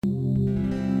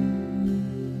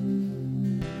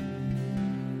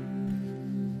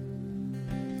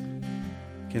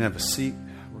You can have a seat.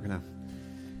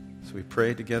 So we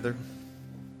pray together.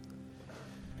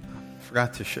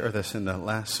 Forgot to share this in the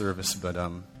last service, but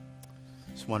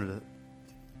just wanted to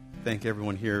thank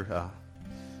everyone here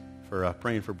for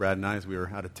praying for Brad and I as we were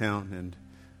out of town.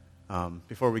 And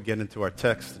before we get into our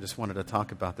text, I just wanted to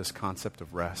talk about this concept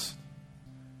of rest.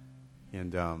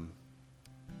 And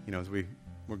as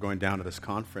we're going down to this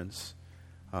conference,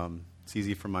 it's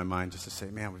easy for my mind just to say,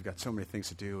 man, we've got so many things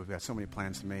to do. We've got so many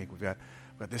plans to make. We've got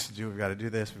this to do. We've got to do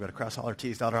this. We've got to cross all our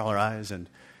T's, dot all our I's. And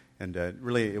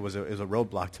really, it was a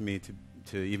roadblock to me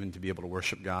to even to be able to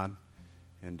worship God.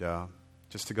 And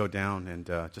just to go down and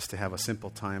just to have a simple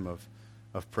time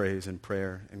of praise and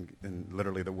prayer. And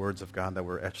literally the words of God that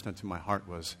were etched into my heart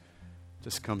was,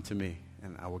 just come to me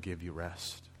and I will give you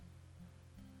rest.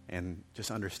 And just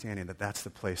understanding that that's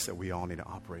the place that we all need to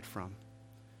operate from,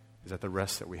 is that the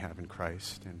rest that we have in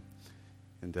Christ. And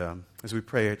as we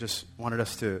pray, I just wanted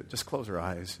us to just close our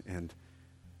eyes. And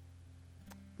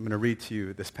I'm going to read to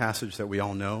you this passage that we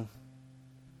all know.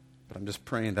 But I'm just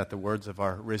praying that the words of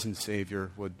our risen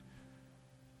Savior would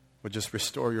just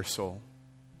restore your soul.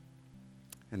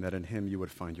 And that in Him you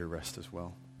would find your rest as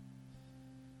well.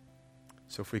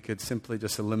 So if we could simply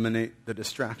just eliminate the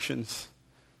distractions,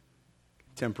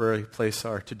 temporarily place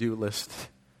our to-do list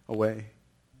away,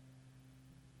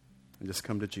 and just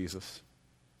come to Jesus.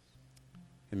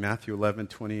 In Matthew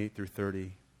 11:28 through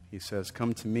 30, He says,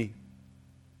 "Come to me,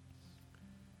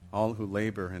 all who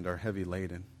labor and are heavy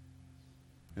laden,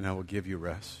 and I will give you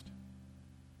rest.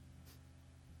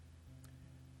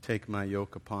 Take my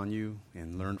yoke upon you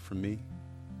and learn from me,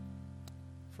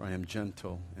 for I am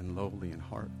gentle and lowly in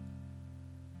heart."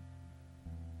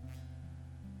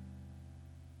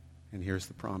 And here's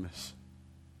the promise.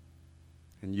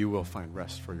 "And you will find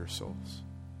rest for your souls.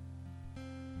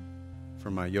 For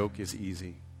my yoke is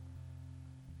easy,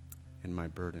 and my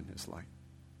burden is light."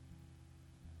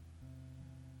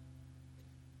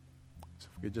 So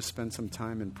if we could just spend some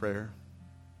time in prayer.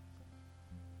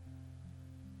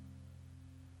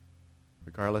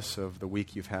 Regardless of the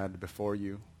week you've had before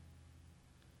you,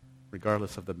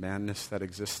 regardless of the madness that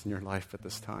exists in your life at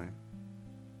this time,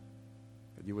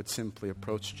 that you would simply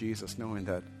approach Jesus knowing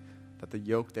that the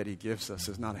yoke that He gives us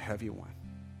is not a heavy one.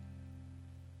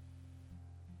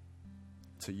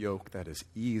 It's a yoke that is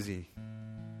easy.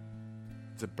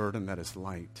 It's a burden that is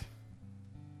light.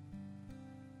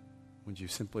 Would you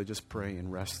simply just pray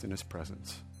and rest in His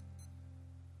presence?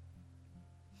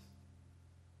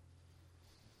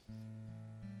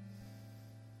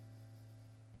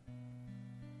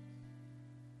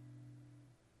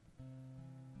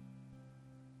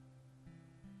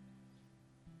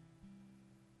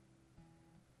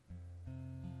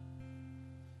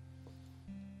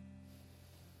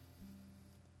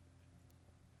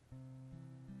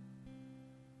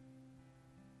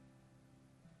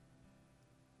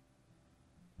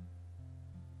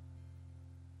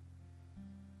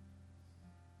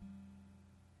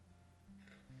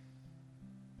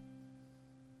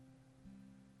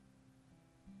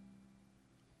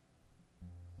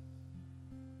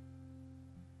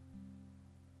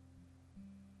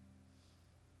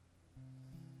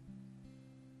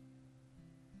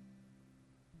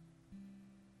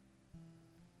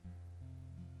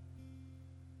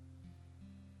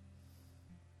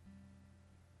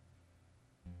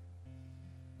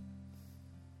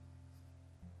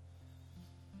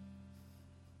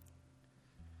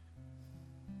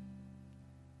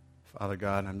 Father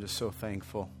God, I'm just so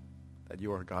thankful that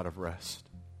You are a God of rest.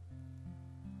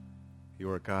 You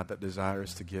are a God that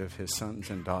desires to give His sons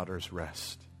and daughters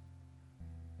rest.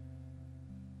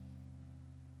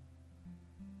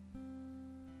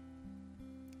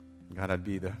 God, I'd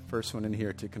be the first one in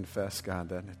here to confess, God,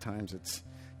 that at times it's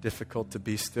difficult to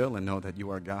be still and know that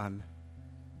You are God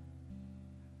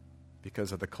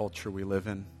because of the culture we live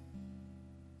in,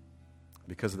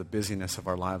 because of the busyness of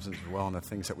our lives as well and the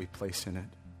things that we place in it.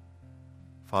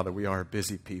 Father, we are a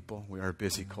busy people. We are a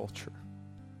busy culture.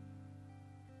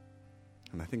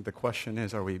 And I think the question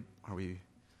is, are we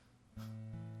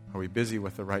busy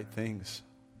with the right things?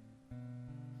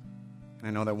 And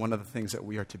I know that one of the things that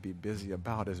we are to be busy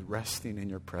about is resting in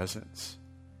Your presence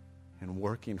and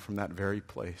working from that very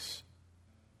place.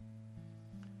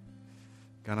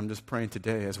 God, I'm just praying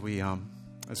today as we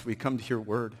come to Your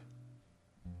word.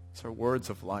 It's our words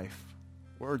of life,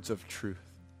 words of truth,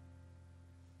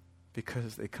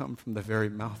 because they come from the very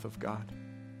mouth of God.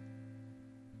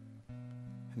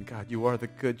 And God, You are the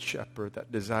good shepherd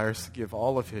that desires to give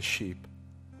all of His sheep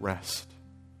rest.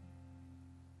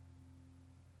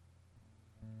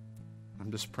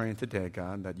 I'm just praying today,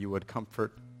 God, that You would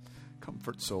comfort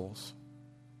souls,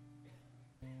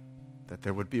 that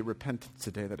there would be repentance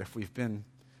today, that if we've been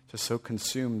just so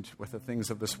consumed with the things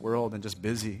of this world and just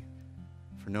busy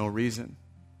for no reason,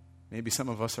 maybe some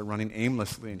of us are running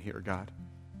aimlessly in here, God.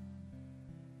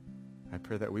 I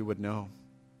pray that we would know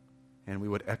and we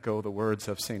would echo the words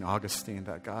of St. Augustine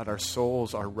that, God, our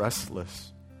souls are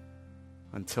restless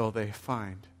until they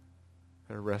find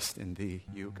their rest in Thee,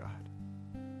 You, God.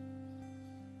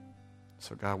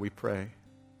 So, God, we pray,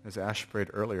 as Ash prayed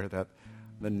earlier, that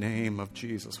the name of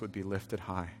Jesus would be lifted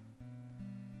high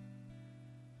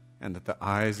and that the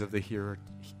eyes of the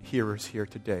hearers here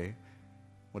today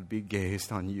would be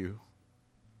gazed on You,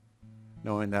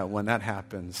 knowing that when that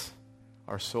happens,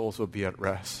 our souls will be at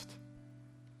rest.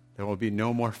 There will be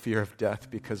no more fear of death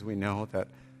because we know that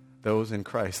those in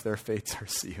Christ, their fates are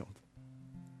sealed.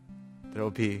 There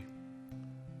will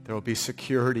be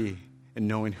security in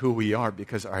knowing who we are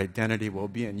because our identity will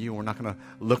be in You. We're not going to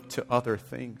look to other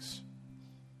things.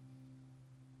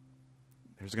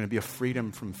 There's going to be a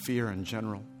freedom from fear in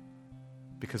general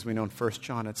because we know in 1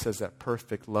 John it says that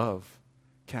perfect love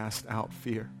casts out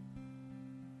fear.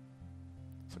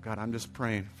 So God, I'm just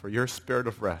praying for Your spirit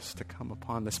of rest to come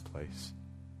upon this place.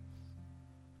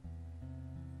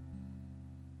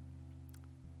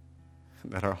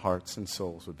 And that our hearts and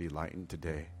souls would be lightened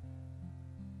today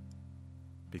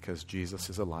because Jesus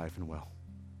is alive and well.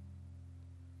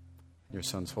 In Your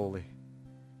Son's holy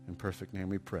and perfect name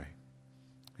we pray.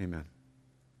 Amen.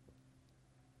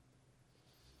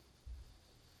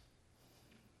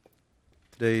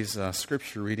 Today's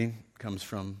scripture reading comes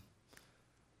from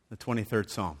the 23rd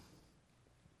Psalm.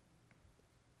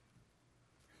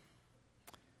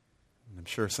 I'm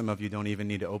sure some of you don't even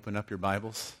need to open up your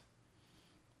Bibles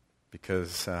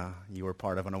because you were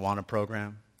part of an Awana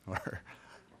program or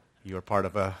you were part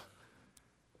of a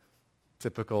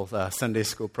typical Sunday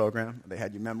school program. They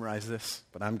had you memorize this,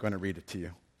 but I'm going to read it to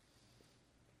you.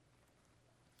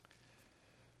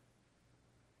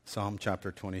 Psalm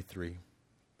chapter 23.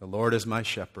 The Lord is my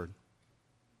shepherd.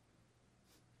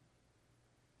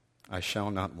 I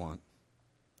shall not want.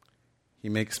 He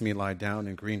makes me lie down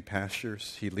in green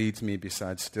pastures. He leads me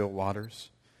beside still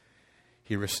waters.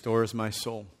 He restores my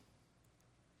soul.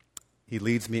 He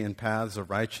leads me in paths of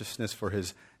righteousness for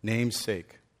His name's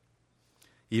sake.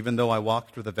 Even though I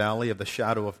walk through the valley of the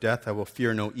shadow of death, I will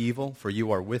fear no evil, for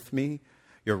You are with me.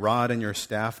 Your rod and Your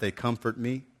staff, they comfort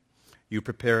me. You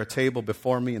prepare a table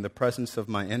before me in the presence of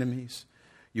my enemies.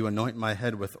 You anoint my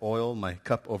head with oil, my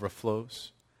cup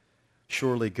overflows.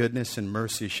 Surely goodness and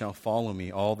mercy shall follow me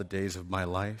all the days of my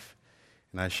life,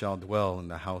 and I shall dwell in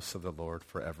the house of the Lord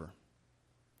forever.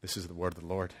 This is the word of the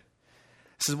Lord.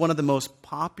 This is one of the most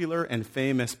popular and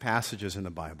famous passages in the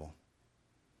Bible.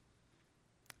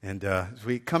 And as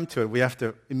we come to it, we have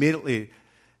to immediately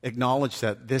acknowledge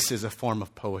that this is a form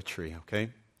of poetry,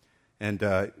 okay? And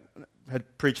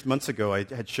had preached months ago, I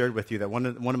had shared with you that one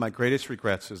of my greatest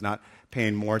regrets was not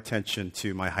paying more attention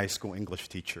to my high school English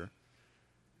teacher,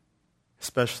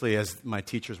 especially as my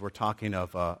teachers were talking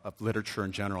of literature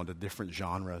in general, the different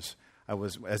genres.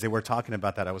 As they were talking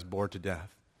about that, I was bored to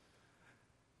death.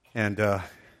 And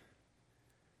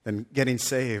then getting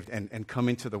saved and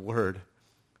coming to the Word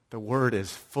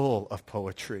is full of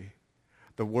poetry.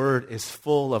 The Word is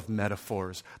full of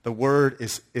metaphors. The Word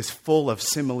is full of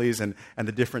similes and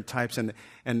the different types.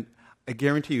 And I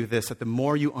guarantee you this, that the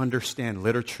more you understand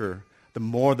literature, the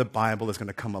more the Bible is going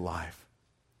to come alive.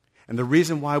 And the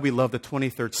reason why we love the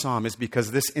 23rd Psalm is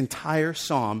because this entire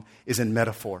psalm is in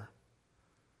metaphor.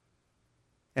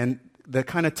 And the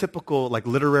kind of typical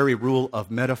literary rule of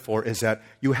metaphor is that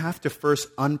you have to first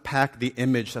unpack the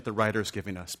image that the writer is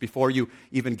giving us before you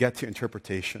even get to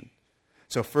interpretation.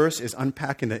 So first is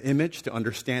unpacking the image to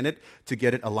understand it, to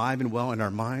get it alive and well in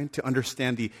our mind, to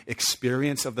understand the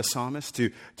experience of the psalmist,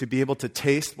 to be able to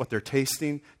taste what they're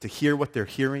tasting, to hear what they're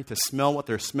hearing, to smell what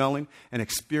they're smelling, and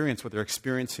experience what they're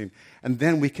experiencing. And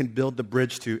then we can build the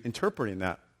bridge to interpreting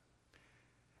that.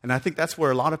 And I think that's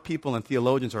where a lot of people and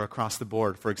theologians are across the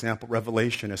board. For example,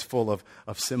 Revelation is full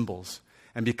of symbols.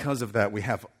 And because of that, we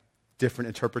have different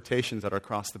interpretations that are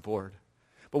across the board.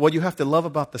 But what you have to love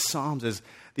about the Psalms is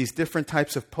these different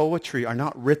types of poetry are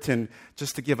not written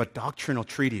just to give a doctrinal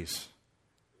treatise.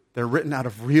 They're written out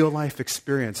of real life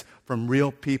experience from real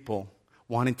people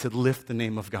wanting to lift the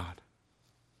name of God.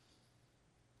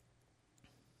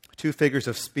 Two figures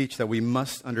of speech that we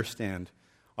must understand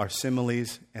are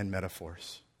similes and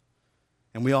metaphors.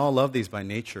 And we all love these by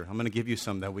nature. I'm going to give you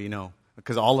some that we know,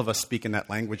 because all of us speak in that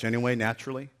language anyway,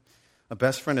 naturally. A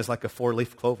best friend is like a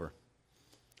four-leaf clover.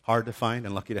 Hard to find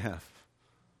and lucky to have.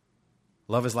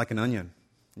 Love is like an onion.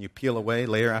 You peel away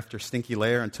layer after stinky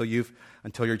layer until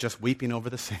you're just weeping over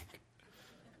the sink.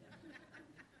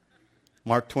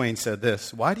 Mark Twain said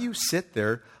this, "Why do you sit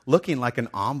there looking like an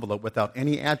envelope without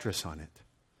any address on it?"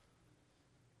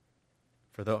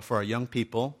 For our young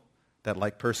people that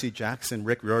like Percy Jackson,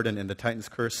 Rick Riordan in The Titan's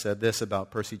Curse said this about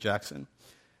Percy Jackson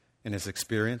in his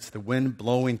experience. "The wind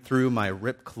blowing through my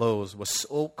ripped clothes was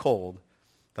so cold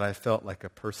that I felt like a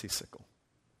Percy sickle."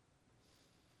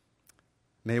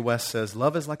 Mae West says,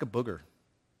 "Love is like a booger.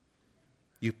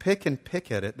 You pick and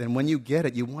pick at it, then when you get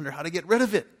it, you wonder how to get rid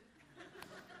of it."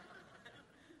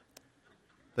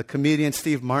 The comedian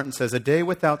Steve Martin says, "A day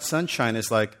without sunshine is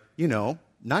like,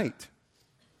 night."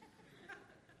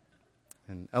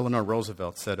 And Eleanor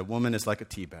Roosevelt said, "A woman is like a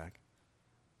tea bag.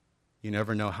 You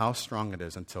never know how strong it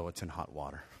is until it's in hot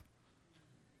water."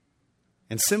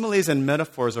 And similes and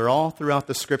metaphors are all throughout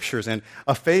the Scriptures. And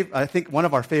I think one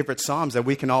of our favorite Psalms that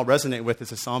we can all resonate with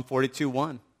is Psalm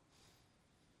 42:1.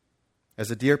 "As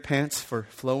a deer pants for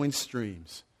flowing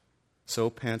streams, so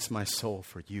pants my soul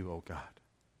for you, O God."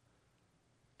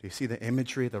 Do you see the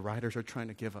imagery the writers are trying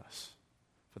to give us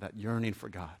for that yearning for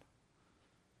God?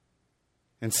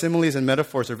 And similes and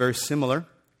metaphors are very similar.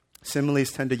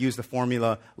 Similes tend to use the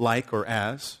formula like or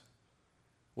as,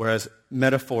 whereas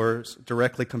metaphors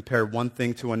directly compare one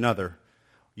thing to another.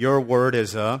 Your word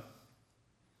is a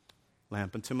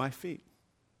lamp unto my feet.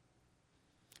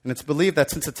 And it's believed that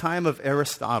since the time of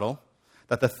Aristotle,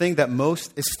 that the thing that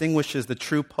most distinguishes the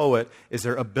true poet is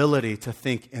their ability to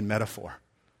think in metaphor.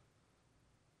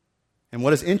 And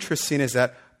what is interesting is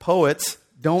that poets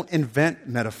don't invent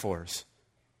metaphors.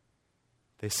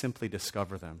 They simply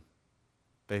discover them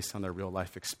based on their real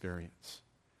life experience.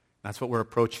 That's what we're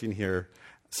approaching here,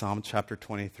 Psalm chapter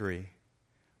 23.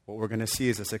 What we're going to see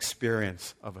is this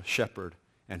experience of a shepherd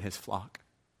and his flock.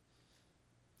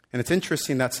 And it's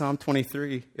interesting that Psalm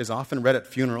 23 is often read at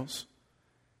funerals.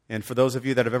 And for those of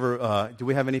you that have ever, do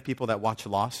we have any people that watch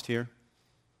Lost here?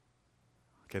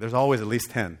 Okay, there's always at least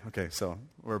 10. Okay, so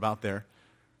we're about there.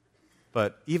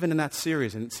 But even in that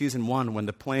series, in season 1, when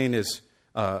the plane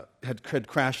had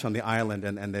crashed on the island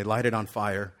and they light it on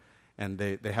fire, and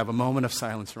they have a moment of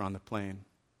silence around the plane,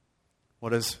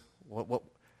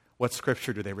 what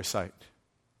scripture do they recite?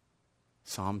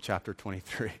 Psalm chapter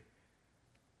 23.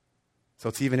 So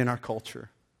it's even in our culture.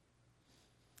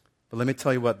 But let me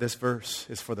tell you what, this verse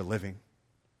is for the living.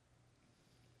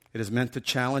 It is meant to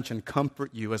challenge and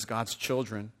comfort you as God's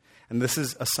children. And this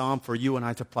is a psalm for you and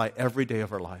I to apply every day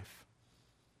of our life.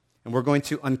 And we're going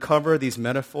to uncover these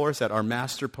metaphors that our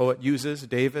master poet uses,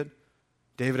 David.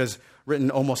 David has written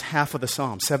almost half of the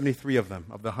Psalms, 73 of them,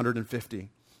 of the 150.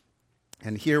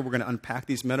 And here we're going to unpack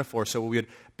these metaphors so we would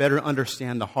better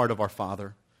understand the heart of our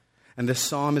Father. And this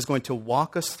psalm is going to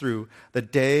walk us through the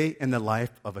day in the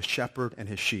life of a shepherd and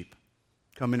his sheep.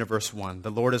 Coming to verse 1,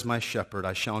 "The Lord is my shepherd,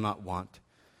 I shall not want."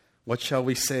 What shall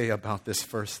we say about this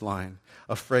first line?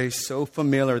 A phrase so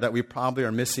familiar that we probably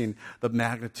are missing the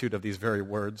magnitude of these very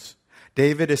words.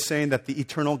 David is saying that the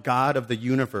eternal God of the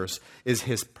universe is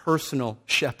his personal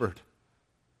shepherd.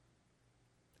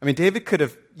 I mean, David could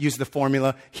have used the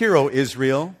formula, "Hear, O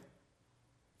Israel,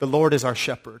 the Lord is our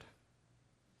shepherd."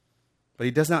 But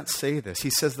he does not say this.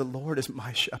 He says, "The Lord is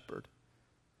my shepherd."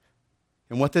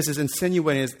 And what this is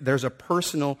insinuating is there's a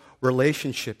personal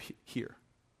relationship here.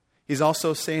 He's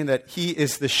also saying that he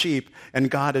is the sheep and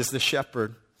God is the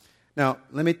shepherd. Now,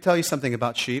 let me tell you something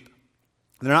about sheep.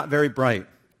 They're not very bright.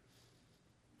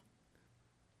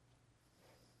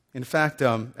 In fact,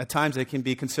 at times they can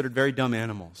be considered very dumb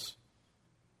animals.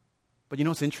 But you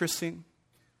know what's interesting?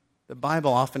 The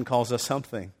Bible often calls us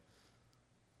something.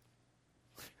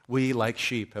 We, like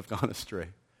sheep, have gone astray.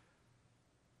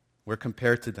 We're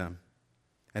compared to them.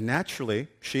 And naturally,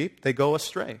 sheep, they go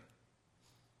astray.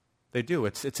 They do.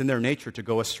 It's in their nature to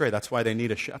go astray. That's why they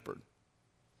need a shepherd.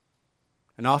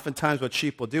 And oftentimes what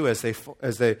sheep will do as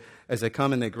they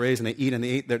come and they graze and they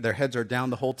eat, their heads are down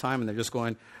the whole time and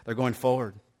they're going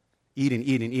forward,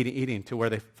 eating, to where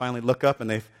they finally look up and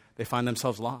they find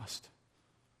themselves lost.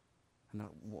 And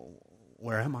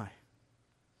where am I?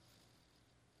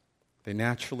 They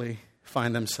naturally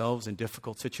find themselves in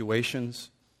difficult situations.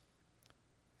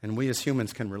 And we as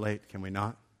humans can relate, can we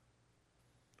not?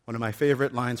 One of my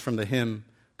favorite lines from the hymn,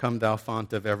 "Come Thou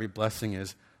Fount of Every Blessing,"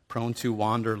 is, "Prone to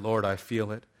wander, Lord, I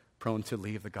feel it, prone to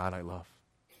leave the God I love."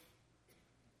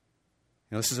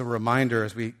 This is a reminder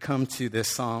as we come to this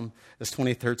psalm, this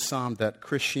 23rd Psalm, that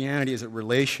Christianity is a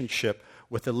relationship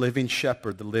with the living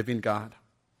shepherd, the living God.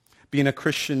 Being a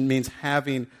Christian means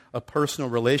having a personal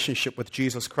relationship with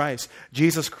Jesus Christ.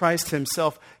 Jesus Christ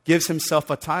himself gives himself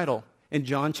a title in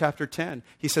John chapter 10.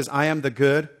 He says, "I am the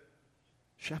good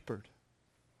shepherd."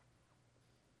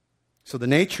 So the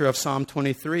nature of Psalm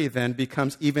 23 then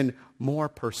becomes even more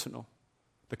personal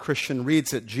The Christian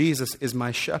reads it, Jesus is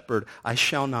my shepherd, I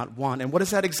shall not want. And what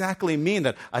does that exactly mean,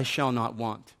 that I shall not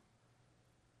want?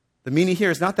 The meaning here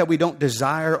is not that we don't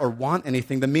desire or want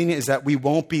anything. The meaning is that we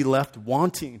won't be left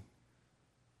wanting.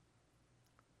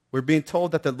 We're being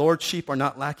told that the Lord's sheep are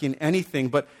not lacking anything,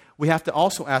 but we have to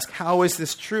also ask, how is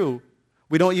this true?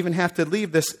 We don't even have to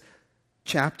leave this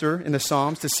chapter in the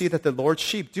Psalms to see that the Lord's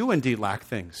sheep do indeed lack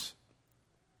things.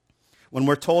 When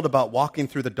we're told about walking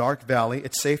through the dark valley,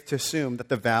 it's safe to assume that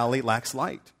the valley lacks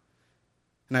light.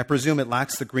 And I presume it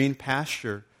lacks the green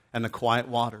pasture and the quiet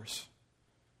waters.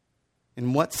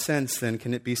 In what sense, then,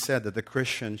 can it be said that the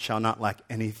Christian shall not lack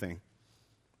anything?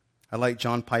 I like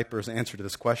John Piper's answer to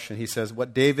this question. He says,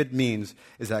 what David means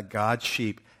is that God's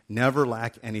sheep never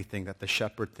lack anything that the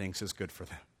shepherd thinks is good for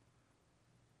them.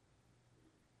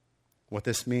 What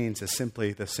this means is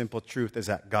simply, the simple truth is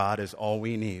that God is all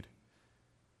we need.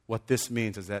 What this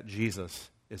means is that Jesus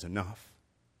is enough.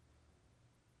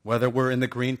 Whether we're in the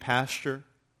green pasture,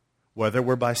 whether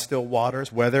we're by still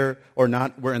waters, whether or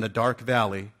not we're in the dark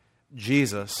valley,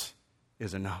 Jesus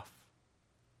is enough.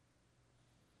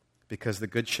 Because the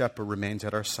good shepherd remains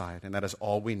at our side, and that is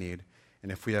all we need.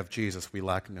 And if we have Jesus, we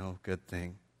lack no good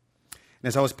thing. And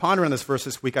as I was pondering this verse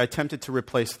this week, I attempted to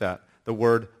replace that, the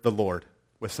word, the Lord,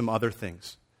 with some other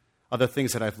things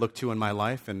that I've looked to in my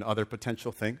life and other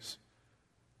potential things.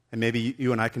 And maybe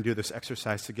you and I can do this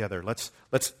exercise together. Let's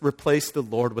replace the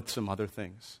Lord with some other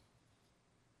things.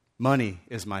 Money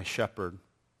is my shepherd,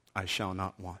 I shall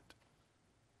not want.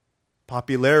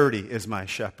 Popularity is my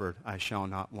shepherd, I shall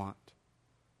not want.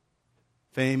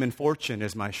 Fame and fortune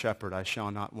is my shepherd, I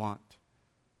shall not want.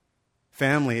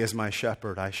 Family is my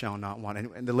shepherd, I shall not want.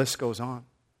 And the list goes on.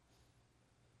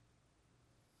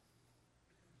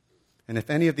 And if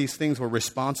any of these things were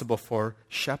responsible for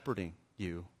shepherding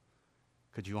you,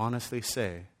 could you honestly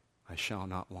say, I shall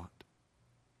not want?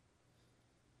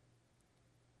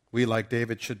 We, like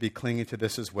David, should be clinging to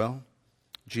this as well.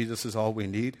 Jesus is all we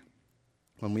need.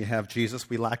 When we have Jesus,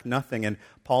 we lack nothing. And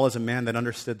Paul is a man that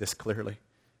understood this clearly.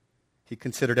 He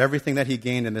considered everything that he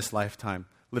gained in this lifetime,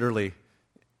 literally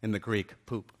in the Greek,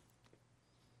 poop.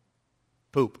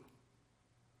 Poop.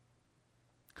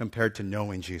 Compared to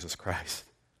knowing Jesus Christ.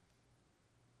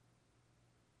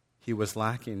 He was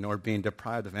lacking nor being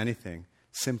deprived of anything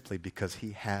simply because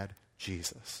he had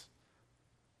Jesus.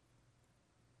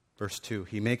 Verse 2,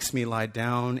 he makes me lie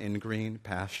down in green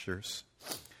pastures.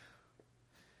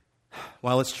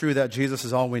 While it's true that Jesus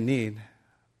is all we need,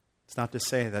 it's not to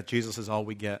say that Jesus is all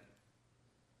we get.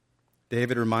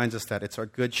 David reminds us that it's our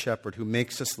good shepherd who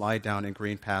makes us lie down in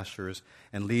green pastures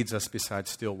and leads us beside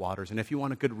still waters. And if you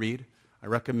want a good read, I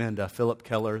recommend Philip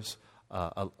Keller's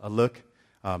a look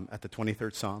at the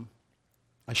 23rd Psalm.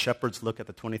 A shepherd's look at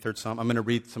the 23rd Psalm. I'm going to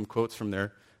read some quotes from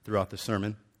there throughout the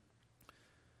sermon.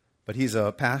 But he's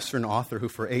a pastor and author who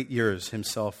for 8 years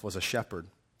himself was a shepherd.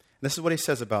 And this is what he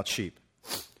says about sheep.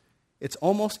 It's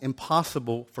almost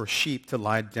impossible for sheep to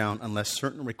lie down unless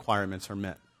certain requirements are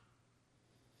met.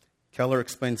 Keller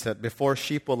explains that before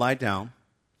sheep will lie down,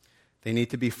 they need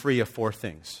to be free of 4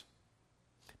 things.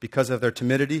 Because of their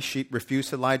timidity, sheep refuse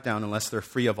to lie down unless they're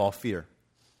free of all fear.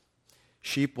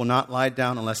 Sheep will not lie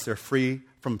down unless they're free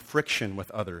from friction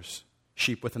with others,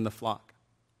 sheep within the flock.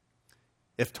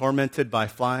 If tormented by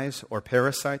flies or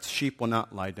parasites, sheep will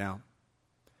not lie down.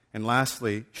 And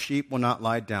lastly, sheep will not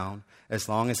lie down as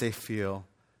long as they feel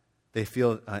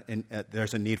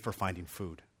there's a need for finding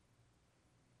food.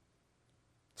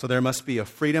 So there must be a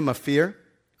freedom of fear,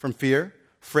 from fear,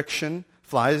 friction,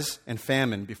 flies, and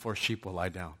famine before sheep will lie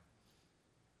down.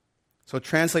 So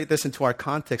translate this into our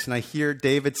context, and I hear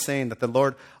David saying that the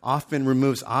Lord often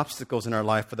removes obstacles in our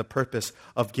life for the purpose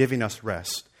of giving us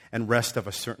rest, and rest of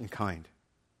a certain kind.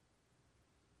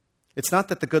 It's not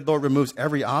that the good Lord removes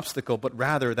every obstacle, but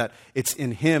rather that it's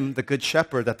in Him, the Good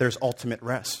Shepherd, that there's ultimate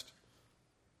rest.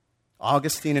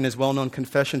 Augustine, in his well-known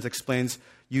Confessions, explains,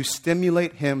 you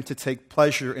stimulate Him to take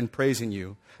pleasure in praising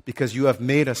you because you have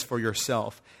made us for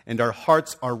yourself, and our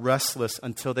hearts are restless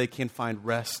until they can find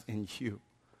rest in you.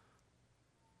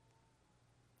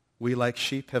 We, like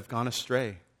sheep, have gone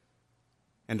astray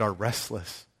and are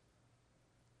restless.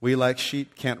 We, like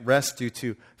sheep, can't rest due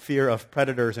to fear of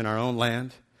predators in our own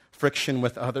land, friction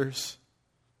with others,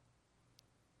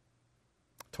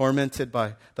 tormented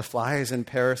by the flies and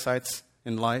parasites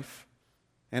in life,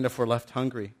 and if we're left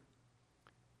hungry.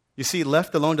 You see,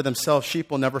 left alone to themselves, sheep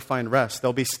will never find rest.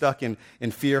 They'll be stuck in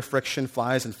fear, friction,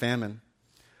 flies, and famine.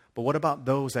 But what about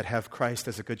those that have Christ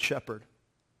as a good shepherd?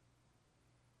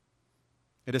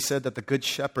 It is said that the good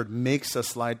shepherd makes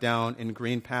us lie down in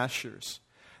green pastures.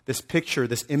 This picture,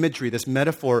 this imagery, this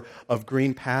metaphor of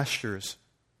green pastures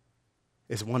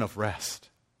is one of rest.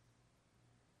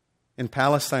 in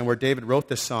Palestine, where David wrote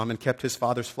this psalm and kept his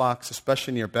father's flocks,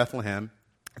 especially near Bethlehem,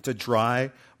 it's a dry,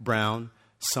 brown,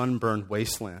 sunburned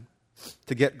wasteland.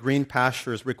 To get green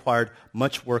pastures required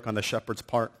much work on the shepherd's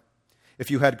part.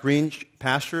 If you had green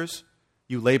pastures,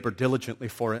 you labored diligently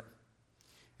for it.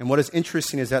 And what is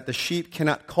interesting is that the sheep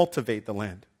cannot cultivate the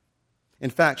land.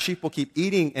 In fact, sheep will keep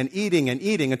eating and eating and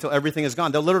eating until everything is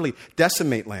gone. They'll literally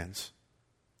decimate lands.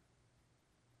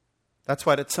 That's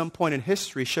why at some point in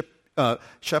history,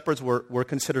 shepherds were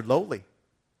considered lowly,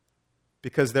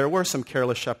 because there were some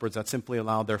careless shepherds that simply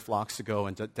allowed their flocks to go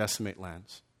and decimate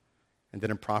lands and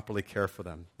didn't properly care for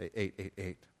them. They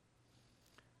ate.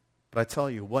 But I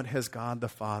tell you, what has God the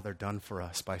Father done for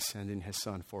us by sending his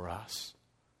Son for us?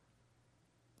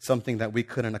 Something that we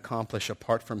couldn't accomplish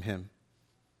apart from him.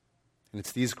 And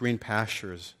it's these green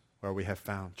pastures where we have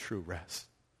found true rest.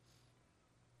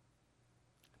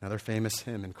 Another famous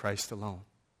hymn, In Christ Alone.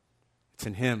 It's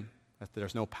in him that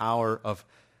there's no power of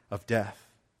death,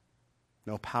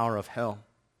 no power of hell.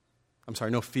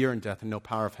 No fear in death and no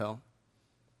power of hell.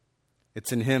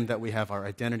 It's in him that we have our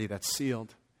identity that's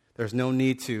sealed. There's no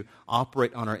need to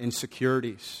operate on our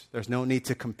insecurities. There's no need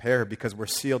to compare because we're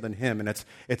sealed in him. And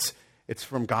it's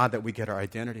from God that we get our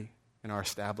identity and our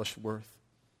established worth.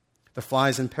 The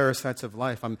flies and parasites of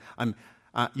life,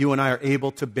 you and I are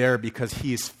able to bear because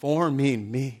he's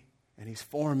forming me and he's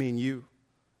forming you.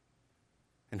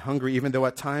 And hungry, even though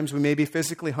at times we may be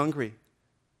physically hungry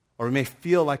or we may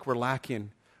feel like we're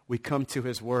lacking, we come to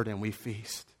his word and we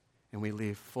feast and we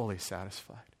leave fully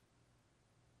satisfied.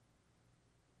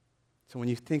 So when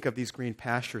you think of these green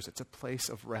pastures, it's a place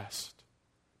of rest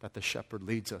that the shepherd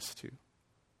leads us to,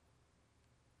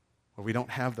 where we don't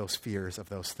have those fears of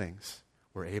those things.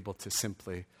 We're able to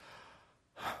simply...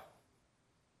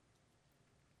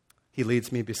 He leads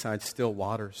me beside still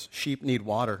waters. Sheep need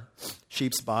water.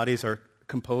 Sheep's bodies are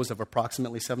composed of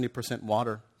approximately 70%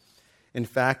 water. In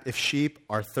fact, if sheep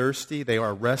are thirsty, they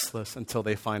are restless until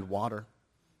they find water.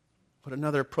 What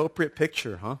another appropriate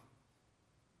picture, huh?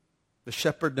 The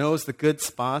shepherd knows the good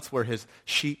spots where his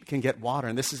sheep can get water.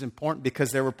 And this is important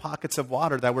because there were pockets of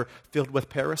water that were filled with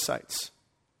parasites.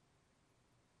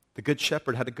 The good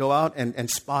shepherd had to go out and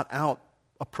spot out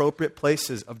appropriate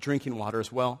places of drinking water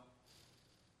as well.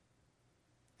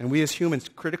 And we as humans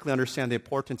critically understand the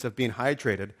importance of being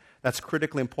hydrated. That's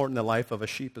critically important in the life of a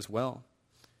sheep as well.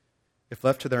 If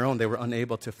left to their own, they were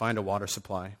unable to find a water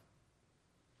supply.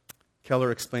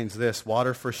 Keller explains this: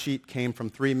 water for sheep came from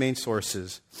three main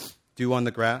sources: dew on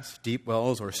the grass, deep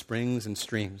wells, or springs and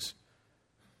streams.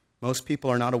 Most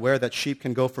people are not aware that sheep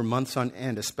can go for months on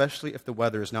end, especially if the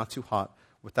weather is not too hot,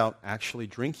 without actually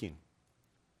drinking.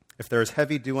 If there is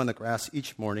heavy dew on the grass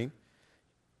each morning,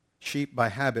 sheep by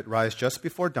habit rise just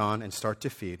before dawn and start to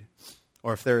feed.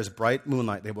 Or if there is bright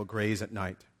moonlight, they will graze at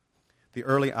night. The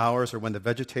early hours are when the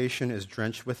vegetation is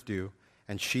drenched with dew,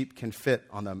 and sheep can fit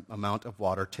on the amount of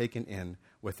water taken in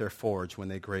with their forage when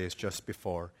they graze just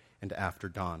before and after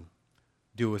dawn.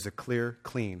 Dew is a clear,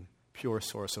 clean, pure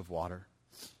source of water.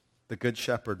 The good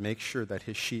shepherd makes sure that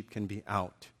his sheep can be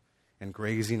out and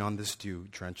grazing on this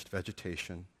dew-drenched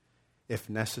vegetation. If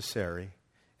necessary,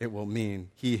 it will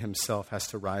mean he himself has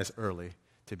to rise early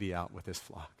to be out with his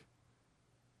flock.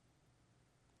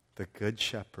 The good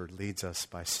shepherd leads us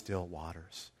by still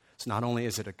waters. So not only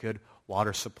is it a good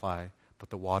water supply, but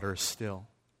the water is still.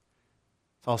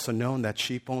 It's also known that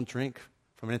sheep won't drink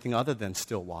from anything other than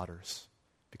still waters.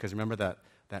 Because remember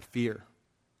that fear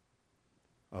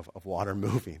of water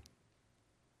moving.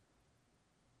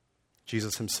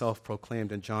 Jesus himself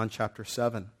proclaimed in John chapter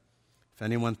 7, if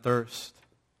anyone thirsts,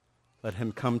 let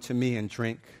him come to me and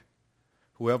drink.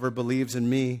 Whoever believes in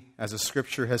me, as the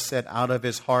scripture has said, out of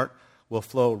his heart will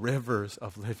flow rivers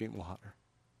of living water.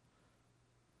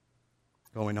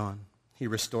 Going on, he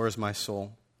restores my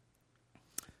soul.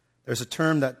 There's a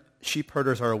term that sheep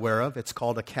herders are aware of. It's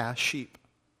called a cast sheep.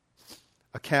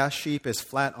 A cast sheep is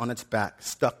flat on its back,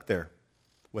 stuck there,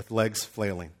 with legs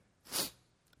flailing.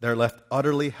 They're left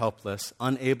utterly helpless,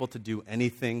 unable to do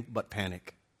anything but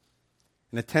panic.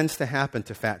 And it tends to happen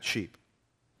to fat sheep.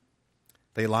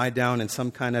 They lie down in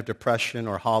some kind of depression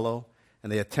or hollow,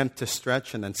 and they attempt to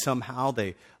stretch, and then somehow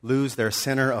they lose their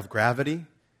center of gravity,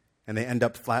 and they end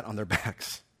up flat on their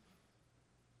backs.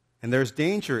 And there's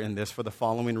danger in this for the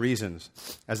following reasons.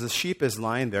 As the sheep is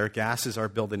lying there, gases are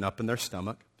building up in their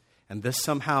stomach, and this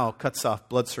somehow cuts off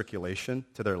blood circulation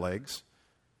to their legs.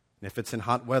 And if it's in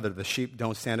hot weather, the sheep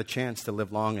don't stand a chance to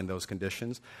live long in those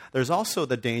conditions. There's also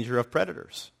the danger of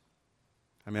predators.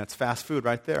 I mean, it's fast food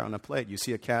right there on a plate. You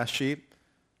see a cast sheep,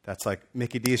 that's like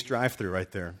Mickey D's drive-thru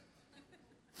right there.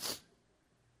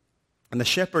 And the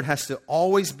shepherd has to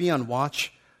always be on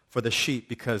watch for the sheep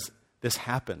because this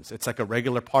happens. It's like a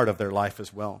regular part of their life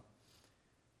as well.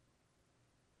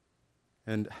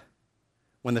 And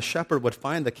when the shepherd would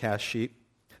find the cast sheep,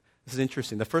 this is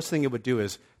interesting. The first thing he would do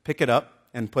is pick it up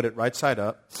and put it right side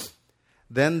up.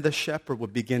 Then the shepherd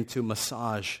would begin to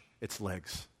massage its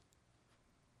legs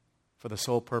for the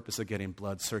sole purpose of getting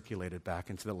blood circulated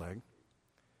back into the leg.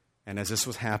 And as this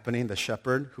was happening, the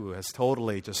shepherd, who has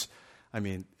totally just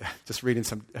reading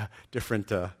some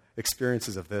different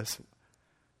experiences of this,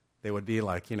 they would be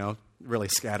like, really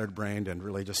scattered-brained and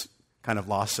really just kind of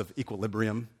loss of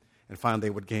equilibrium. And finally, they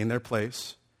would gain their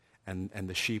place, and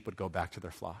the sheep would go back to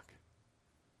their flock.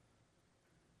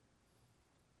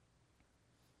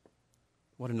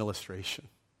 What an illustration.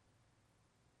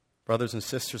 Brothers and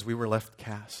sisters, we were left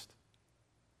cast,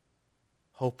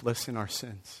 hopeless in our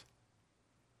sins.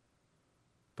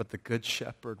 But the Good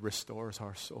Shepherd restores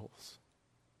our souls.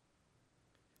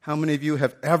 How many of you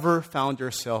have ever found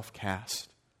yourself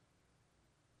cast?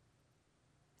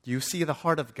 Do you see the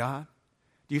heart of God?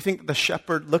 Do you think the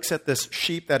shepherd looks at this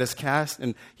sheep that is cast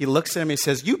and he looks at him and he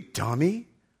says, "You dummy,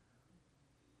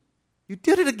 you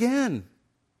did it again.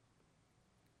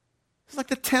 It's like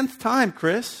the 10th time,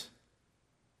 Chris."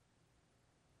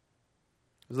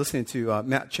 I was listening to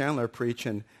Matt Chandler preach,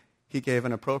 and he gave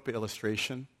an appropriate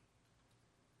illustration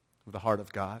of the heart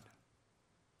of God.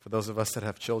 For those of us that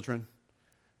have children,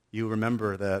 you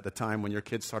remember the time when your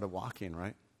kids started walking,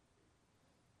 right?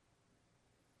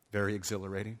 Very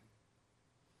exhilarating.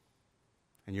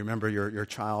 And you remember your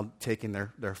child taking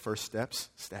their first steps,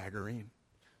 staggering.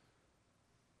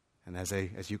 And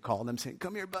as you call them, saying,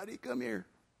 "Come here, buddy, come here,"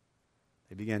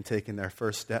 they began taking their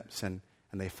first steps and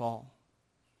they fall.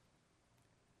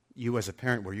 You as a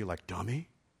parent, were you like, "Dummy?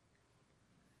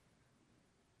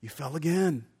 You fell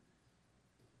again."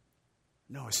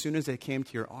 No, as soon as they came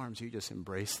to your arms, you just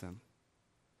embraced them.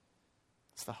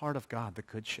 It's the heart of God, the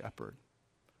Good Shepherd,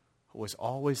 who was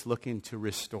always looking to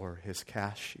restore his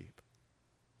cast sheep.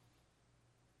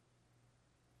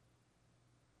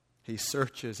 He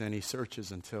searches and he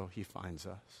searches until he finds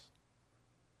us.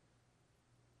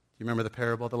 Do you remember the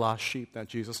parable of the lost sheep that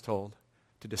Jesus told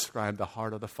to describe the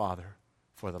heart of the Father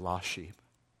for the lost sheep?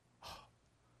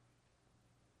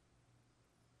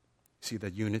 See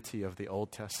the unity of the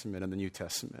Old Testament and the New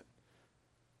Testament.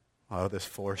 Oh, this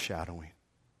foreshadowing.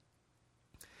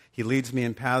 He leads me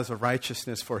in paths of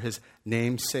righteousness for his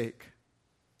name's sake.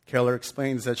 Keller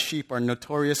explains that sheep are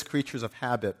notorious creatures of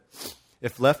habit.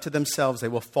 If left to themselves, they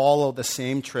will follow the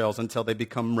same trails until they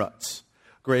become ruts,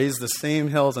 graze the same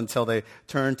hills until they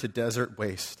turn to desert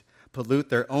waste, pollute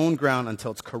their own ground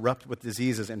until it's corrupt with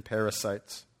diseases and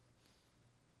parasites.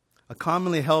 A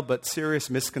commonly held but serious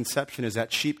misconception is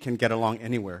that sheep can get along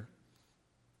anywhere.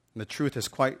 And the truth is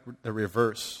quite the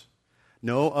reverse.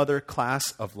 No other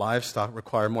class of livestock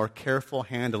require more careful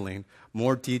handling,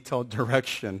 more detailed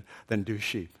direction than do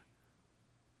sheep.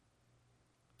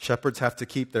 Shepherds have to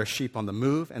keep their sheep on the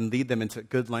move and lead them into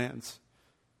good lands.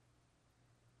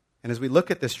 And as we look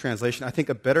at this translation, I think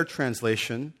a better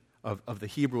translation of the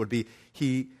Hebrew would be,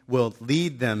 he will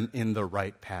lead them in the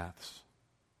right paths.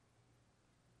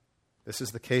 This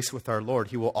is the case with our Lord.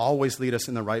 He will always lead us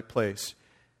in the right place,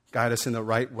 guide us in the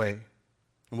right way.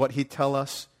 And what he tells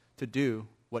us to do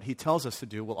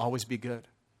will always be good.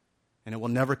 And it will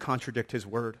never contradict his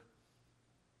word.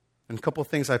 And a couple of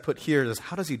things I put here is,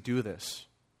 how does he do this?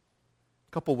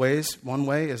 A couple ways. One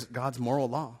way is God's moral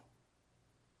law.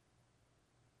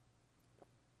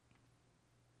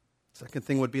 Second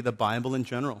thing would be the Bible in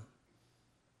general.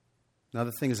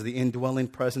 Another thing is the indwelling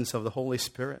presence of the Holy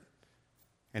Spirit.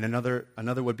 And another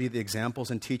would be the examples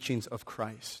and teachings of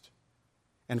Christ.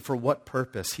 And for what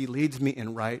purpose? He leads me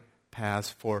in right paths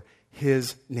for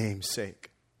his name's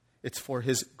sake. It's for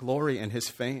his glory and his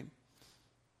fame.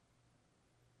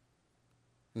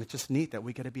 And it's just neat that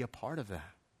we get to be a part of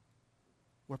that.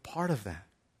 We're part of that.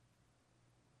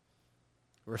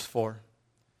 Verse 4.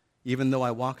 Even though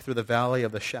I walk through the valley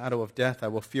of the shadow of death, I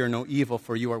will fear no evil,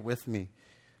 for you are with me.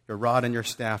 Your rod and your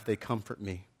staff, they comfort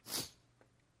me.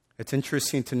 It's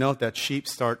interesting to note that sheep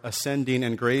start ascending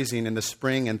and grazing in the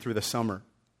spring and through the summer.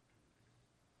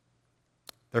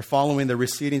 They're following the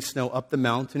receding snow up the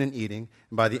mountain and eating,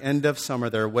 and by the end of summer,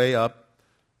 they're way up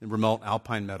in remote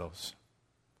alpine meadows.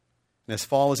 And as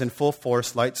fall is in full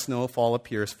force, light snowfall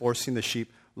appears, forcing the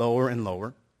sheep lower and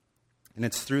lower. And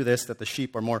it's through this that the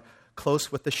sheep are more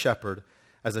close with the shepherd,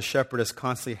 as the shepherd is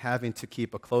constantly having to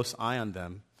keep a close eye on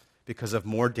them because of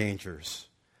more dangers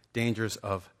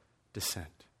of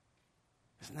descent.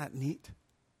 Isn't that neat?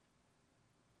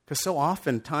 Because so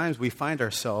often times we find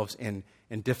ourselves in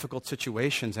difficult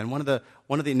situations, and one of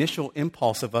the initial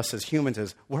impulse of us as humans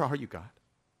is, where are you, God?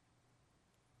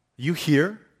 you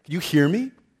here? Can you hear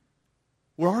me?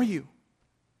 Where are you?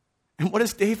 And what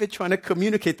is David trying to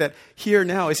communicate that here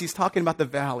now as he's talking about the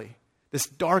valley, this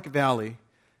dark valley?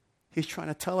 He's trying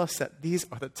to tell us that these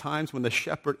are the times when the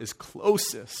shepherd is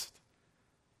closest.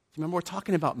 Remember, we're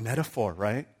talking about metaphor,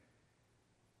 right?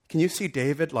 Can you see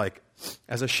David like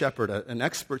as a shepherd, an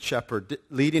expert shepherd,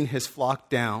 leading his flock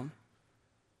down,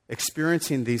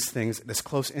 experiencing these things, this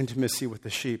close intimacy with the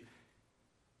sheep,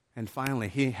 and finally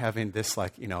he having this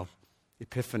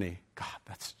epiphany. God,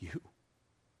 that's you.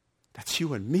 That's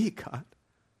you and me, God.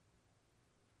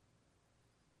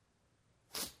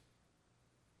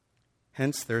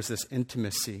 Hence, there's this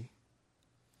intimacy.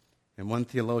 And one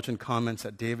theologian comments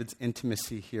that David's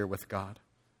intimacy here with God,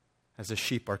 as the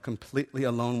sheep are completely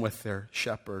alone with their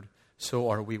shepherd, so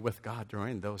are we with God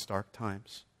during those dark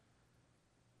times.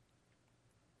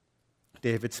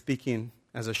 David, speaking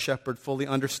as a shepherd, fully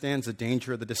understands the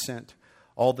danger of the descent,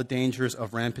 all the dangers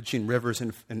of rampaging rivers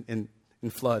in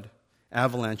flood,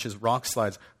 avalanches, rock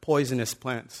slides, poisonous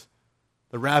plants,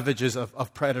 the ravages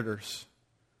of predators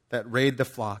that raid the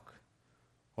flock,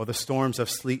 or the storms of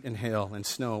sleet and hail and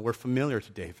snow were familiar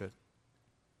to David.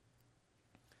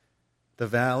 The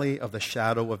valley of the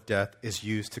shadow of death is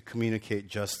used to communicate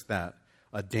just that,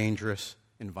 a dangerous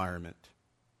environment.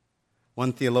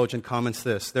 One theologian comments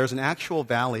this: there's an actual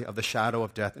valley of the shadow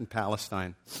of death in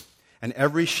Palestine, and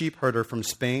every sheep herder from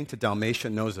Spain to Dalmatia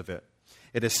knows of it.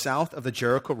 It is south of the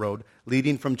Jericho Road,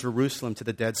 leading from Jerusalem to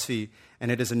the Dead Sea,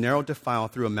 and it is a narrow defile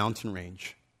through a mountain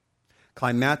range.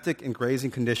 Climatic and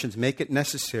grazing conditions make it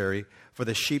necessary for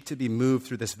the sheep to be moved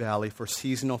through this valley for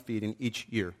seasonal feeding each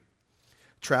year.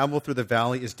 Travel through the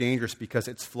valley is dangerous because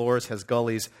its floors has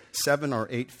gullies 7 or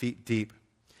 8 feet deep.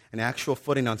 And actual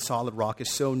footing on solid rock is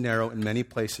so narrow in many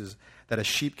places that a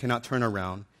sheep cannot turn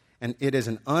around. And it is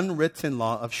an unwritten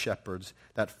law of shepherds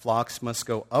that flocks must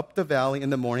go up the valley in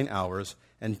the morning hours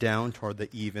and down toward the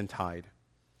eventide,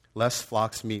 lest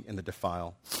flocks meet in the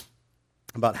defile.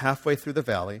 About halfway through the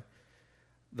valley,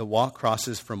 the walk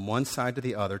crosses from one side to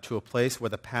the other to a place where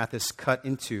the path is cut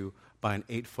into by an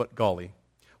 8-foot gully.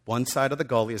 One side of the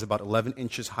gully is about 11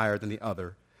 inches higher than the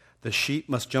other. The sheep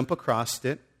must jump across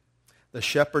it. The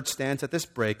shepherd stands at this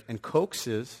break and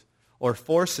coaxes or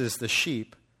forces the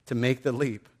sheep to make the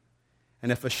leap. And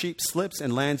if a sheep slips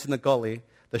and lands in the gully,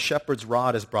 the shepherd's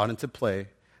rod is brought into play.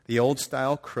 The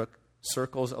old-style crook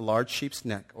circles a large sheep's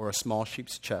neck or a small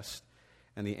sheep's chest,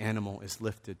 and the animal is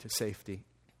lifted to safety.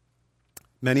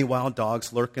 Many wild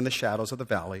dogs lurk in the shadows of the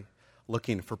valley,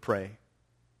 looking for prey.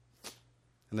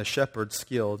 And the shepherd,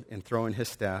 skilled in throwing his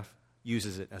staff,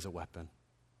 uses it as a weapon.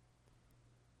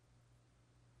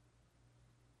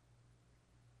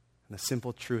 And the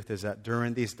simple truth is that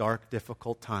during these dark,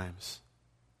 difficult times,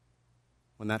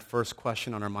 when that first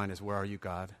question on our mind is, where are you,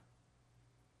 God?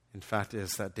 In fact,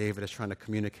 is that David is trying to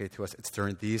communicate to us, it's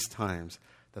during these times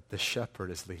that the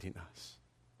shepherd is leading us.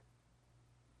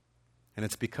 And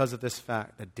it's because of this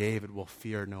fact that David will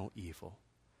fear no evil,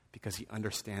 because he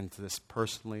understands this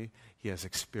personally. He has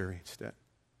experienced it.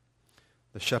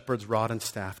 The shepherd's rod and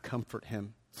staff comfort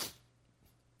him.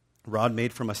 Rod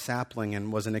made from a sapling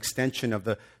and was an extension of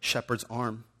the shepherd's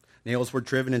arm. Nails were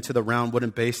driven into the round wooden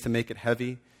base to make it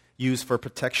heavy, used for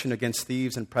protection against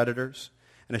thieves and predators.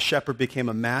 And a shepherd became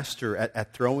a master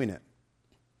at throwing it.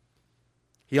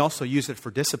 He also used it for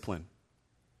discipline.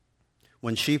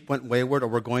 When sheep went wayward or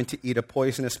were going to eat a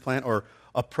poisonous plant or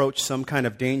approach some kind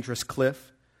of dangerous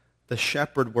cliff, the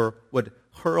shepherd would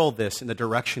hurl this in the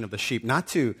direction of the sheep, not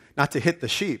to hit the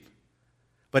sheep,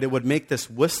 but it would make this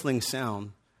whistling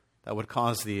sound that would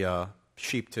cause the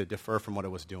sheep to defer from what it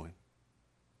was doing.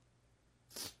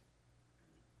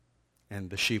 And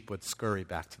the sheep would scurry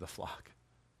back to the flock.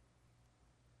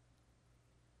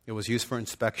 It was used for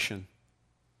inspection.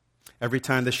 Every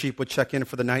time the sheep would check in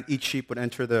for the night, each sheep would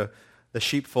enter the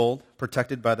sheepfold,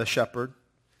 protected by the shepherd.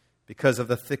 Because of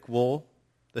the thick wool,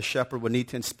 the shepherd would need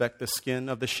to inspect the skin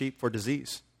of the sheep for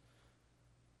disease.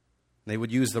 They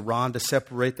would use the rod to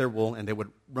separate their wool, and they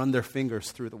would run their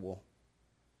fingers through the wool.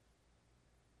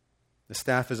 The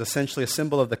staff is essentially a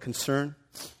symbol of the concern,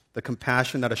 the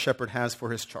compassion that a shepherd has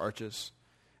for his charges.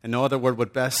 And no other word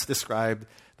would best describe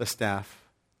the staff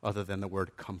other than the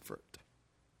word comfort.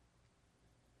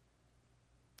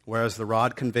 Whereas the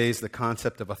rod conveys the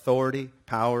concept of authority,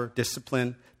 power,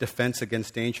 discipline, defense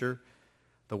against danger,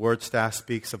 the word staff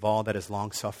speaks of all that is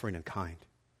long-suffering and kind.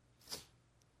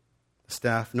 The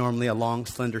staff, normally a long,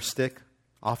 slender stick,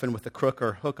 often with a crook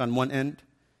or hook on one end,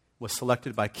 was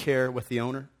selected by care with the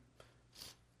owner,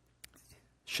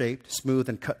 shaped, smooth,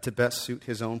 and cut to best suit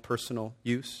his own personal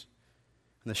use.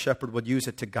 And the shepherd would use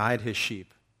it to guide his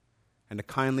sheep and to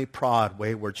kindly prod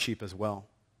wayward sheep as well.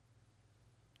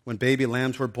 When baby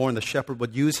lambs were born, the shepherd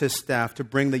would use his staff to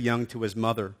bring the young to his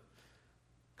mother,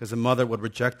 because the mother would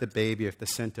reject the baby if the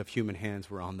scent of human hands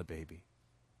were on the baby.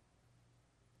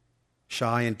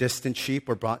 Shy and distant sheep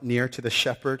were brought near to the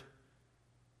shepherd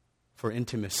for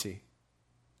intimacy.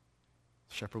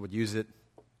 The shepherd would use it.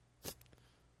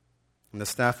 And the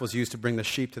staff was used to bring the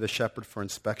sheep to the shepherd for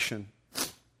inspection.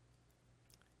 It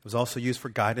was also used for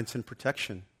guidance and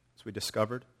protection, as we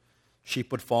discovered.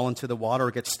 Sheep would fall into the water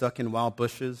or get stuck in wild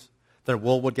bushes. Their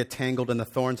wool would get tangled in the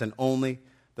thorns, and only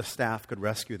the staff could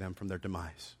rescue them from their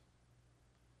demise.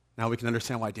 Now we can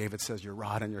understand why David says, your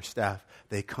rod and your staff,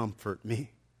 they comfort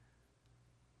me.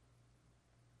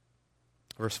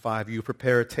 Verse 5, you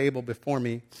prepare a table before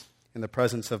me in the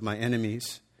presence of my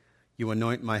enemies. You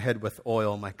anoint my head with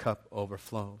oil, my cup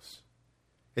overflows.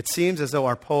 It seems as though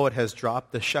our poet has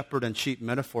dropped the shepherd and sheep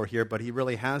metaphor here, but he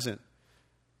really hasn't.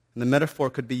 And the metaphor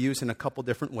could be used in a couple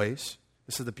different ways.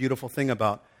 This is the beautiful thing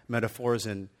about metaphors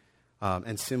and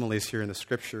similes here in the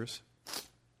Scriptures.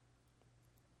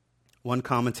 One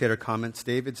commentator comments,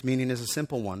 David's meaning is a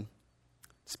simple one,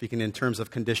 speaking in terms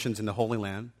of conditions in the Holy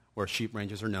Land, where sheep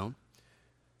ranges are known.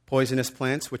 Poisonous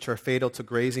plants, which are fatal to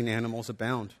grazing animals,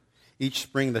 abound. Each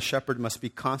spring, the shepherd must be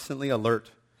constantly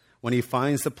alert. When he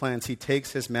finds the plants, he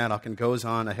takes his mattock and goes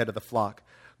on ahead of the flock,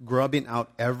 grubbing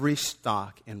out every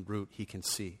stalk and root he can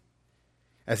see.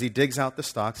 As he digs out the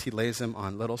stalks, he lays them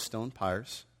on little stone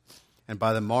pyres, and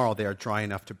by the morrow they are dry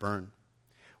enough to burn.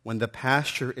 When the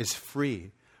pasture is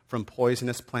free from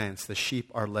poisonous plants, the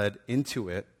sheep are led into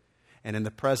it, and in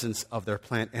the presence of their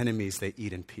plant enemies, they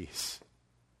eat in peace.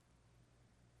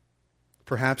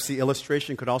 Perhaps the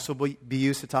illustration could also be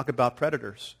used to talk about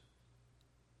predators.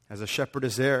 As a shepherd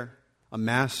is there, a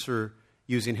master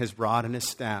using his rod and his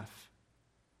staff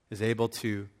is able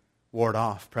to ward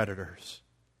off predators.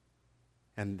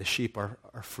 And the sheep are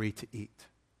free to eat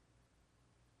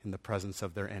in the presence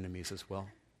of their enemies as well.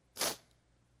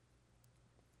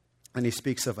 And he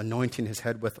speaks of anointing his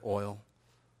head with oil.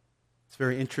 It's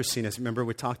very interesting. As remember,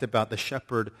 we talked about the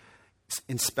shepherd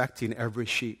inspecting every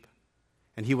sheep.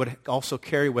 And he would also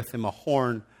carry with him a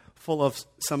horn full of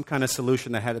some kind of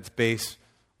solution that had its base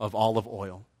of olive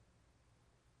oil.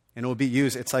 And it would be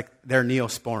used, it's like their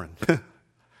Neosporin.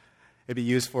 It'd be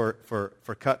used for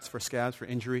cuts, for scabs, for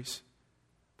injuries.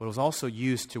 But it was also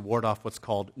used to ward off what's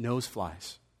called nose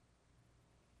flies.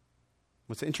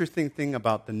 What's the interesting thing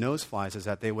about the nose flies is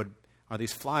that are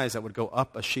these flies that would go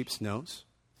up a sheep's nose.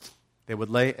 They would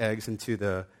lay eggs into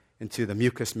the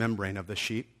mucous membrane of the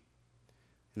sheep.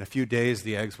 In a few days,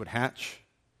 the eggs would hatch.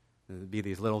 There would be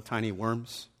these little tiny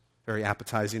worms, very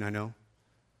appetizing, I know.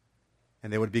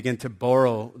 And they would begin to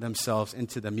burrow themselves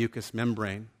into the mucous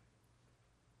membrane.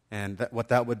 And what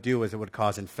that would do is it would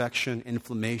cause infection,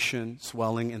 inflammation,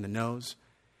 swelling in the nose.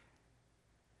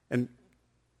 And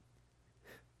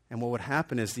what would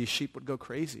happen is these sheep would go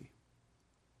crazy.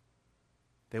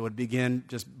 They would begin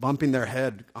just bumping their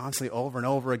head constantly over and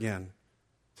over again,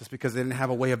 just because they didn't have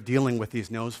a way of dealing with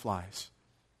these nose flies.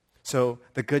 So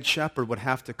the good shepherd would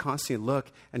have to constantly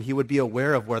look, and he would be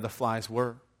aware of where the flies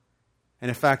were. And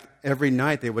in fact, every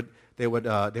night they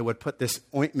would put this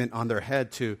ointment on their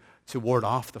head to ward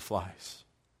off the flies.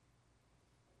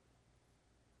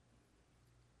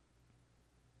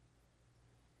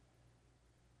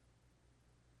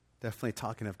 Definitely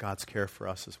talking of God's care for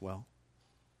us as well.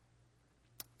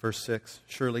 Verse 6,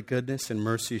 surely goodness and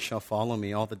mercy shall follow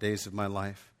me all the days of my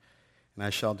life, and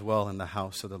I shall dwell in the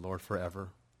house of the Lord forever.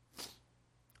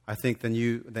 I think the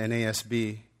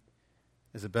NASB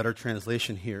is a better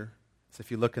translation here. So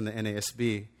if you look in the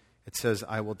NASB, it says,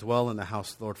 I will dwell in the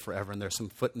house of the Lord forever, and there's some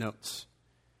footnotes.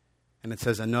 And it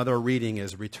says another reading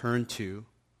is return to,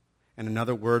 and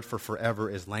another word for forever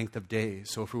is length of days.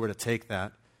 So if we were to take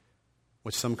that,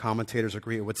 which some commentators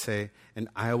agree, it would say, and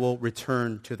I will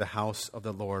return to the house of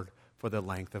the Lord for the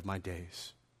length of my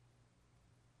days.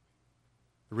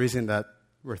 The reason that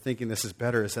we're thinking this is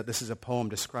better is that this is a poem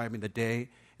describing the day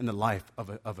in the life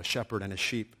of a shepherd and a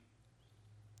sheep.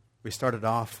 We started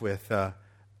off with the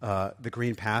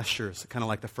green pastures, kind of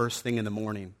like the first thing in the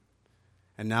morning.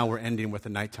 And now we're ending with the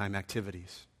nighttime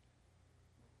activities.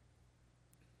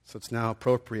 So it's now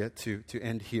appropriate to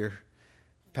end here.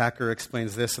 Packer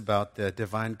explains this about the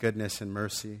divine goodness and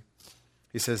mercy.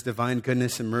 He says, divine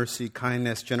goodness and mercy,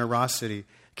 kindness, generosity,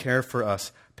 care for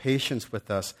us, patience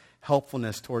with us,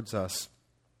 helpfulness towards us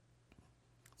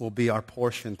will be our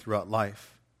portion throughout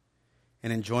life,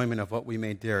 and enjoyment of what we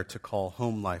may dare to call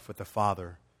home life with the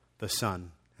Father, the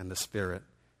Son, and the Spirit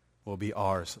will be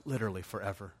ours literally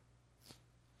forever.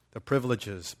 The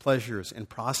privileges, pleasures, and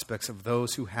prospects of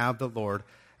those who have the Lord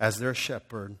as their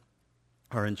shepherd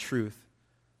are in truth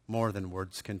more than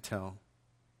words can tell.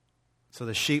 So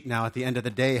the sheep now at the end of the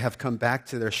day have come back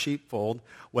to their sheepfold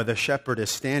where the shepherd is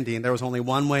standing. There was only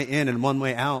one way in and one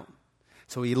way out.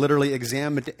 So he literally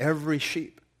examined every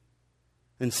sheep,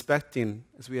 inspecting,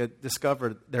 as we had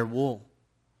discovered, their wool,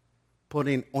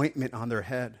 putting ointment on their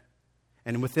head.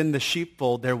 And within the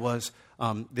sheepfold there was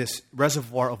this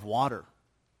reservoir of water.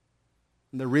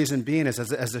 And the reason being is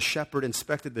as the shepherd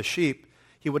inspected the sheep,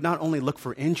 he would not only look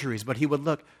for injuries, but he would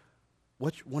look,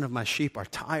 which one of my sheep are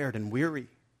tired and weary?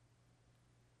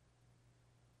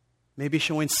 Maybe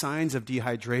showing signs of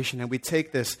dehydration. And we'd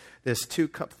take this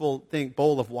 2-cupful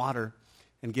bowl of water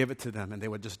and give it to them, and they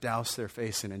would just douse their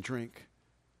face in and drink.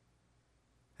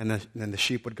 And then the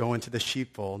sheep would go into the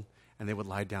sheepfold, and they would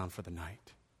lie down for the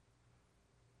night.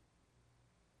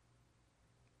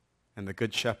 And the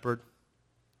good shepherd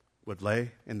would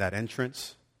lay in that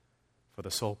entrance for the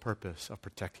sole purpose of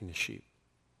protecting the sheep.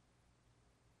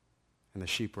 And the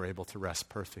sheep were able to rest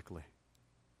perfectly.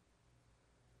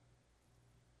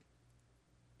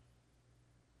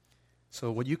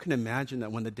 So what you can imagine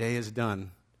that when the day is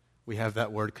done, we have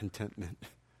that word contentment.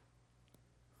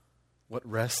 What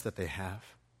rest that they have.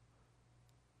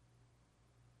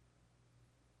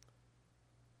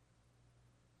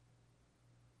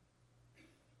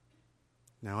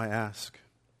 Now I ask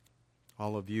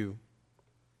all of you,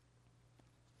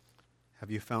 have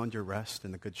you found your rest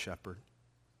in the Good Shepherd?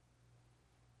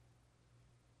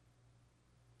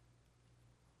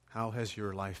 How has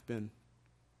your life been?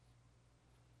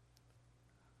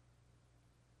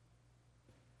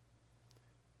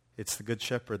 It's the Good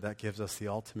Shepherd that gives us the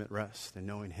ultimate rest in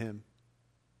knowing Him.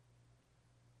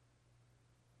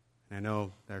 And I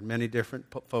know there are many different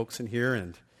folks in here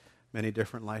and many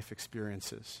different life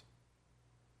experiences.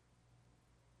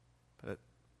 But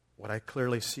what I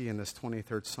clearly see in this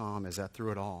 23rd Psalm is that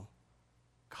through it all,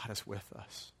 God is with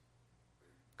us.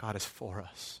 God is for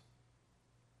us.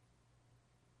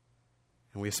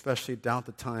 And we especially doubt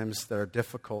the times that are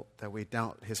difficult, that we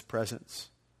doubt His presence.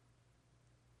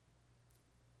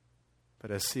 But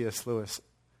as C.S. Lewis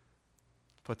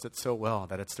puts it so well,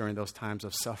 that it's during those times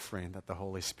of suffering that the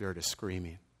Holy Spirit is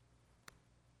screaming.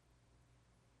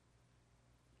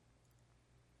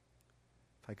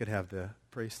 If I could have the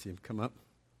praise team come up.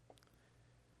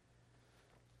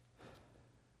 I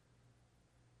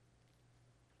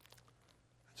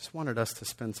just wanted us to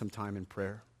spend some time in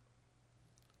prayer.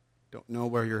 Don't know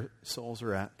where your souls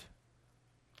are at,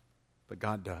 but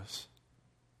God does.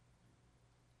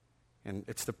 And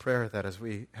it's the prayer that as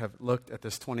we have looked at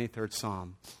this 23rd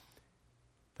Psalm,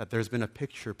 that there's been a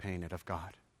picture painted of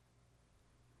God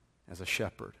as a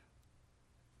shepherd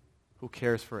who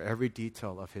cares for every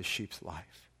detail of his sheep's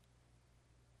life,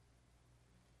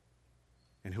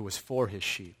 and who is for his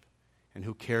sheep, and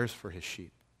who cares for his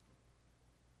sheep.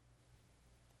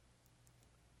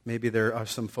 Maybe there are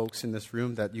some folks in this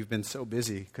room that you've been so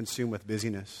busy, consumed with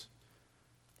busyness.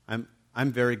 I'm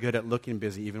very good at looking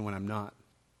busy even when I'm not.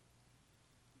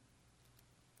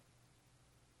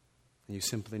 And you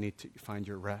simply need to find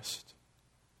your rest.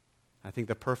 I think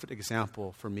the perfect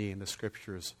example for me in the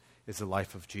Scriptures is the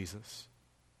life of Jesus.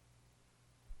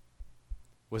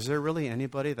 Was there really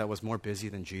anybody that was more busy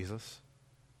than Jesus?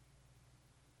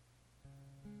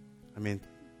 I mean,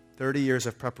 30 years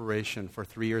of preparation for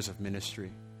 3 years of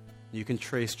ministry. You can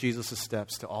trace Jesus'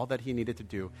 steps to all that he needed to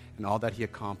do and all that he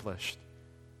accomplished.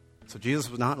 So Jesus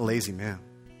was not a lazy man.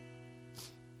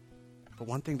 But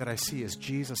one thing that I see is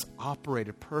Jesus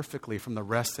operated perfectly from the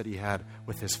rest that he had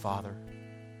with his Father.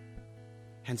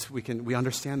 Hence we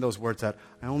understand those words that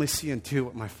I only see and do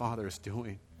what my Father is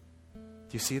doing.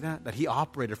 Do you see that? That he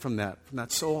operated from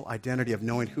that sole identity of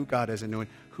knowing who God is and knowing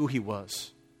who he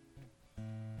was.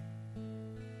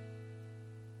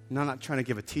 And I'm not trying to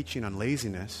give a teaching on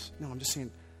laziness. No, I'm just saying,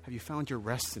 have you found your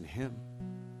rest in him?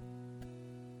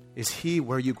 Is he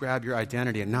where you grab your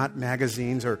identity and not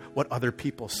magazines or what other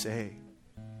people say?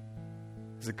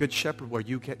 Is the Good Shepherd where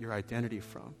you get your identity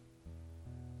from?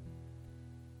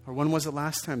 Or when was the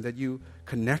last time that you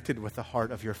connected with the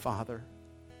heart of your Father?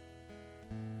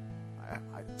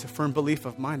 It's a firm belief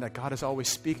of mine that God is always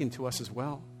speaking to us as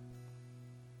well.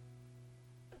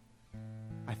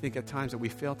 I think at times that we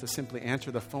fail to simply answer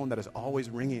the phone that is always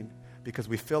ringing because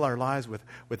we fill our lives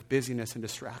with busyness and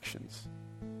distractions.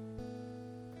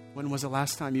 When was the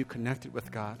last time you connected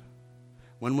with God?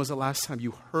 When was the last time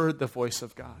you heard the voice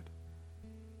of God?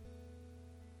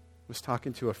 I was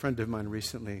talking to a friend of mine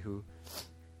recently who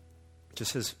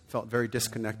just has felt very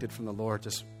disconnected from the Lord,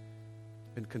 just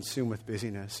been consumed with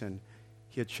busyness, and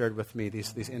he had shared with me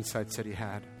these insights that he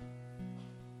had.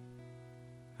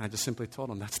 And I just simply told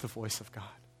him, that's the voice of God.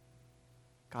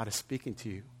 God is speaking to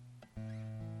you.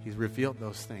 He's revealed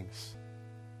those things.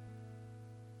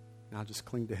 Now just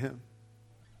cling to him.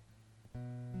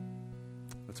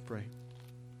 Let's pray.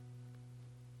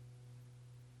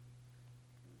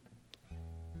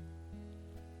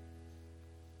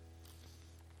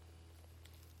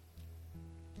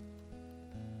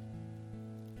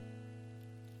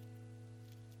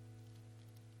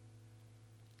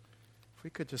 If we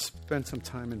could just spend some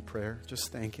time in prayer,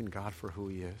 just thanking God for who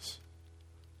he is.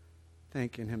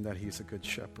 Thanking him that he's a good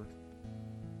shepherd.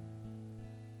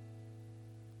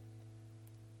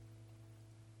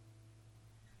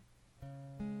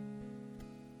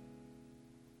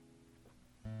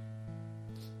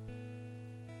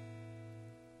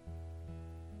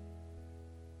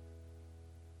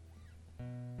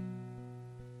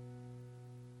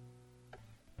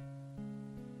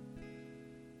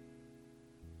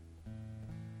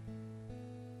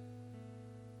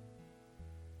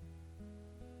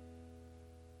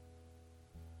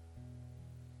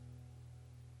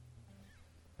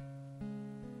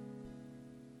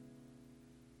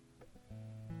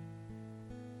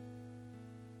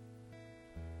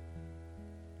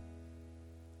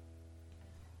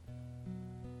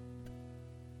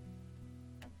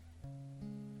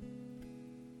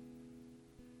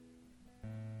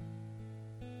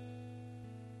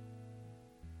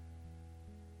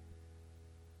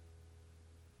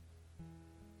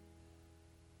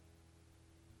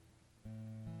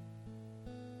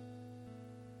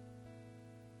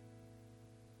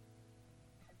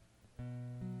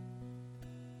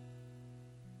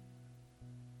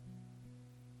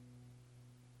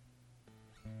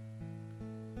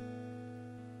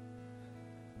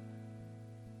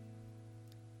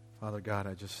 Father God,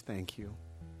 I just thank you.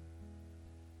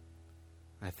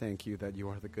 I thank you that you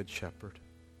are the good shepherd.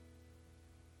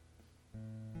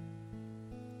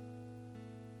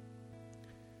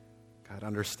 God,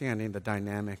 understanding the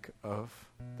dynamic of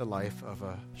the life of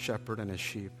a shepherd and his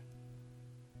sheep,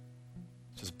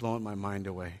 just blowing my mind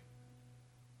away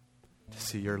to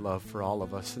see your love for all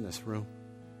of us in this room.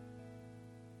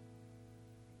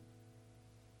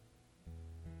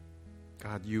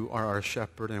 God, you are our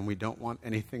shepherd and we don't want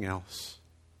anything else.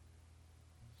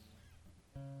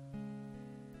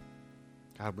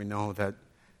 God, we know that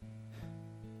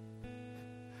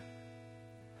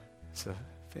it's a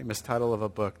famous title of a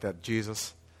book, that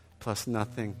Jesus plus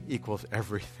nothing equals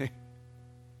everything.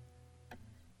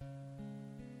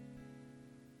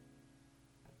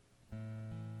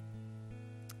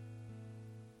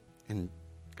 And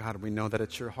God, we know that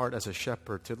it's your heart as a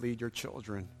shepherd to lead your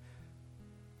children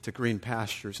to green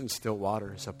pastures and still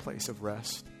waters, a place of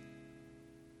rest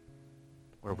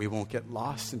where we won't get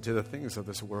lost into the things of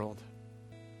this world,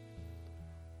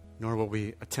 nor will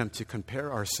we attempt to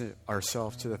compare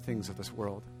ourselves to the things of this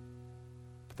world,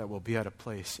 but that we'll be at a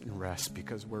place in rest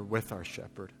because we're with our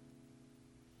shepherd.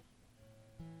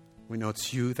 We know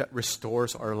it's you that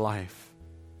restores our life,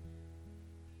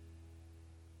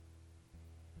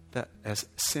 that as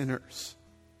sinners,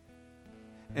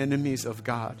 enemies of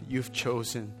God, you've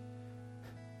chosen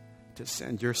to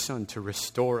send your Son to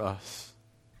restore us.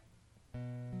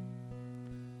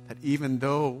 That even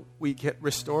though we get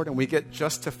restored and we get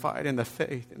justified in the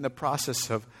faith, in the process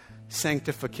of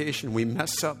sanctification, we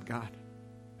mess up, God.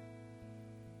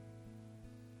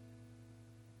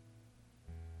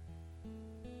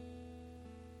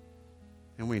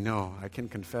 And we know, I can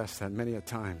confess that many a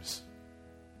times,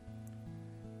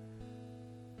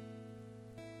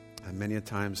 and many a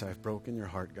times I've broken your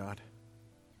heart, God.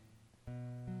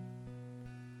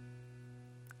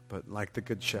 But like the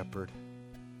good shepherd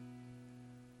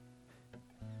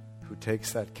who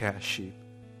takes that cast sheep,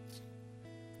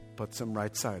 puts him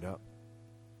right side up,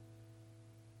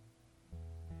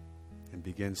 and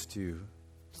begins to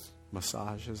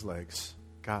massage his legs.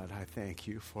 God, I thank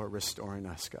you for restoring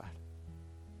us, God.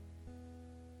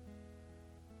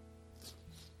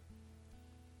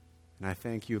 And I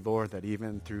thank you, Lord, that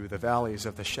even through the valleys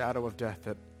of the shadow of death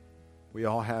that we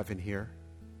all have in here,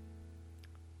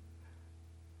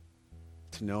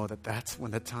 to know that that's when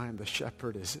the time the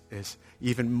shepherd is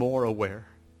even more aware.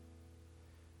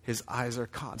 His eyes are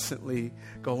constantly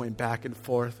going back and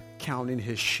forth, counting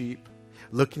his sheep,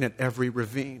 looking at every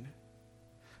ravine,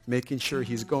 making sure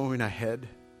he's going ahead.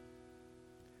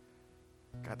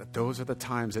 God, that those are the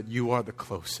times that you are the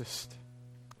closest.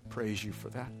 Praise you for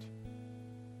that.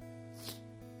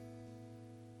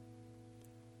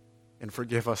 And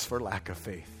forgive us for lack of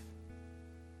faith.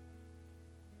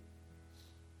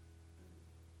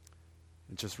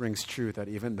 It just rings true that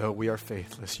even though we are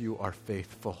faithless, you are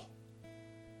faithful.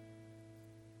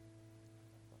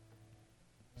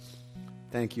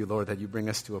 Thank you, Lord, that you bring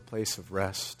us to a place of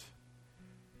rest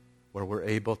where we're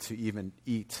able to even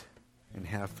eat and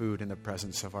have food in the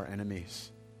presence of our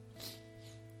enemies.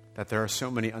 That there are so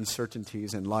many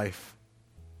uncertainties in life.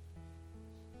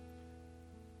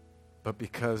 But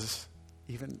because,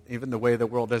 even the way the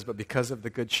world is, but because of the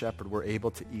Good Shepherd, we're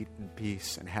able to eat in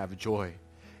peace and have joy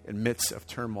in midst of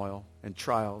turmoil and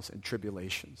trials and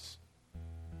tribulations.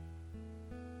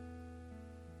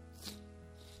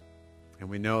 And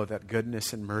we know that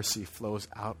goodness and mercy flows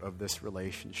out of this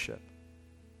relationship.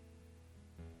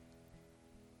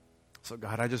 So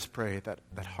God, I just pray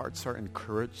that hearts are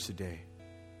encouraged today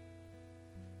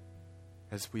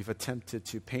as we've attempted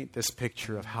to paint this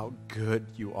picture of how good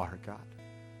you are, God.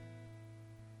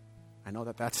 I know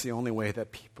that that's the only way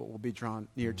that people will be drawn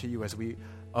near to you as we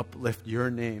uplift your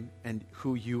name and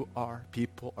who you are.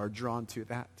 People are drawn to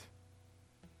that.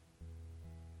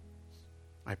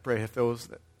 I pray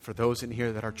for those in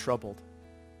here that are troubled,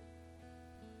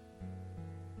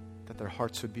 that their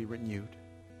hearts would be renewed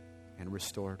and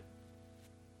restored.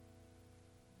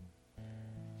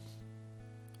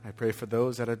 I pray for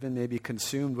those that have been maybe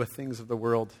consumed with things of the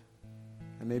world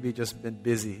and maybe just been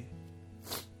busy,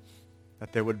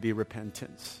 that there would be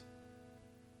repentance,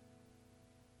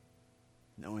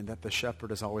 knowing that the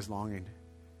shepherd is always longing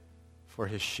for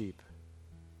his sheep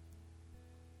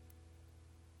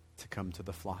to come to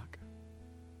the flock.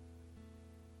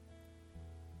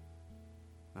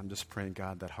 I'm just praying,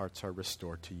 God, that hearts are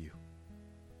restored to you.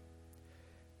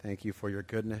 Thank you for your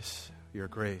goodness, your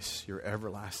grace, your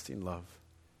everlasting love,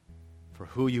 for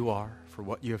who you are, for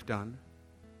what you have done,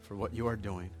 for what you are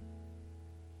doing,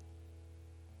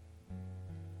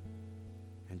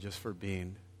 and just for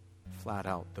being flat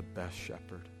out the best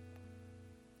shepherd.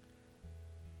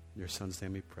 In your Son's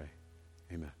name we pray.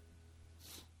 Amen.